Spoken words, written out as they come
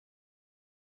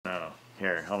No.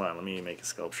 Here, hold on. Let me make a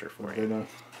sculpture for you. No.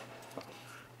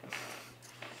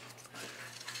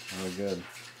 Oh, good.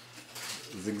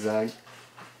 Zigzag.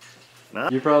 No?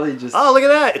 You probably just... Oh, look at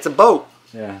that! It's a boat!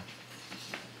 Yeah.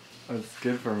 That's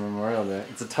good for Memorial Day.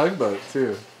 It's a tugboat,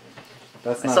 too.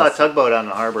 That's I not saw a tugboat on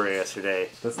the harbor yesterday.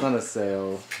 That's not a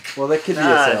sail. Well, that could be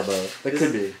a sailboat. That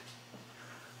could be.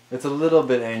 It's a little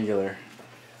bit angular.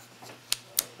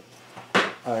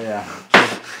 Oh, yeah.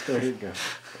 There you go.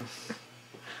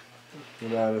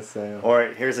 Without a sail.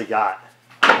 Or here's a yacht.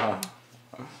 Oh.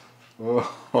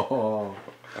 Oh.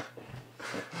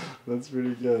 That's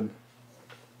pretty good.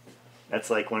 That's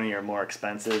like one of your more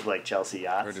expensive, like Chelsea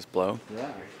yachts. Or just blow.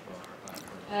 Yeah.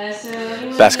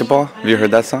 Basketball? Have you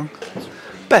heard that song?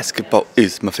 Basketball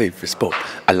is my favorite sport.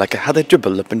 I like it how they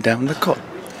dribble up and down the court.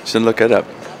 You should look it up.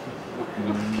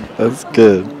 That's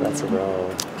good. That's a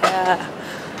roll. Yeah.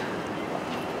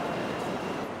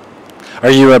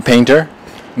 Are you a painter?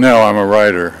 No, I'm a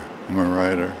writer. I'm a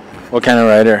writer. What kind of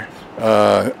writer?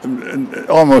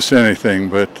 Almost anything,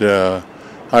 but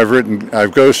I've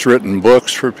ghostwritten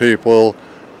books for people,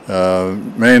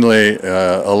 mainly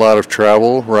a lot of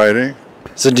travel writing.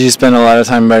 So do you spend a lot of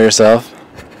time by yourself?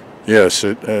 Yes,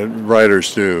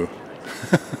 writers do.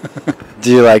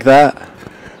 Do you like that?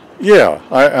 Yeah,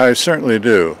 I certainly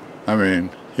do. I mean,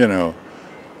 you know,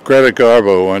 Greta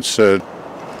Garbo once said,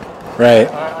 Right.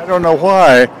 I don't know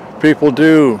why people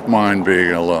do mind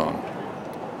being alone,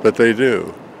 but they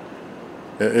do.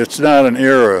 It's not an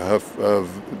era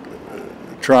of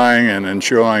trying and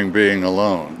enjoying being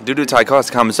alone. Due to its high cost,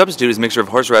 a common substitute is a mixture of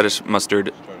horseradish,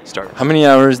 mustard, starch. How many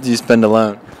hours do you spend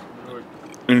alone?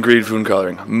 And green food and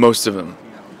coloring. Most of them.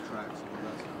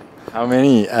 How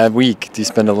many a week do you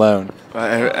spend alone?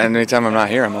 Anytime I'm not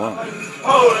here, I'm alone.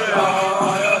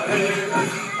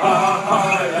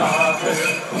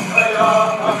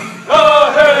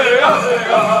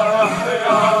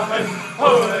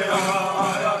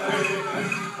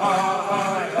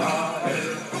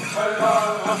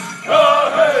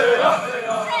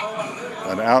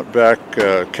 An outback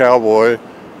cowboy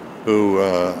who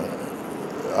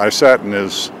I sat in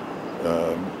his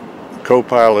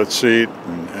co-pilot seat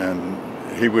and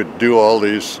he would do all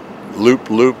these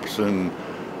loops and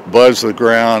buzz the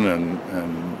ground and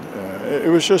it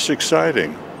was just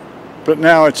exciting. But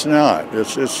now it's not.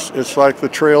 It's like the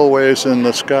trailways in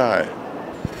the sky.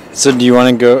 So do you want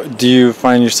to go? Do you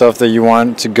find yourself that you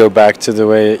want to go back to the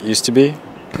way it used to be?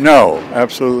 No,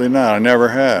 absolutely not. I never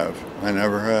have.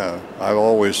 I've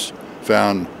always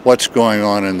found what's going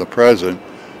on in the present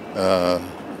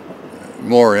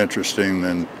more interesting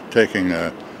than taking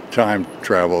a time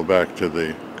travel back to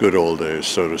the good old days,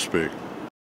 so to speak.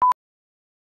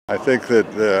 I think that,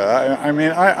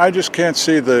 I just can't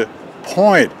see the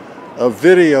point of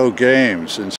video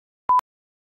games.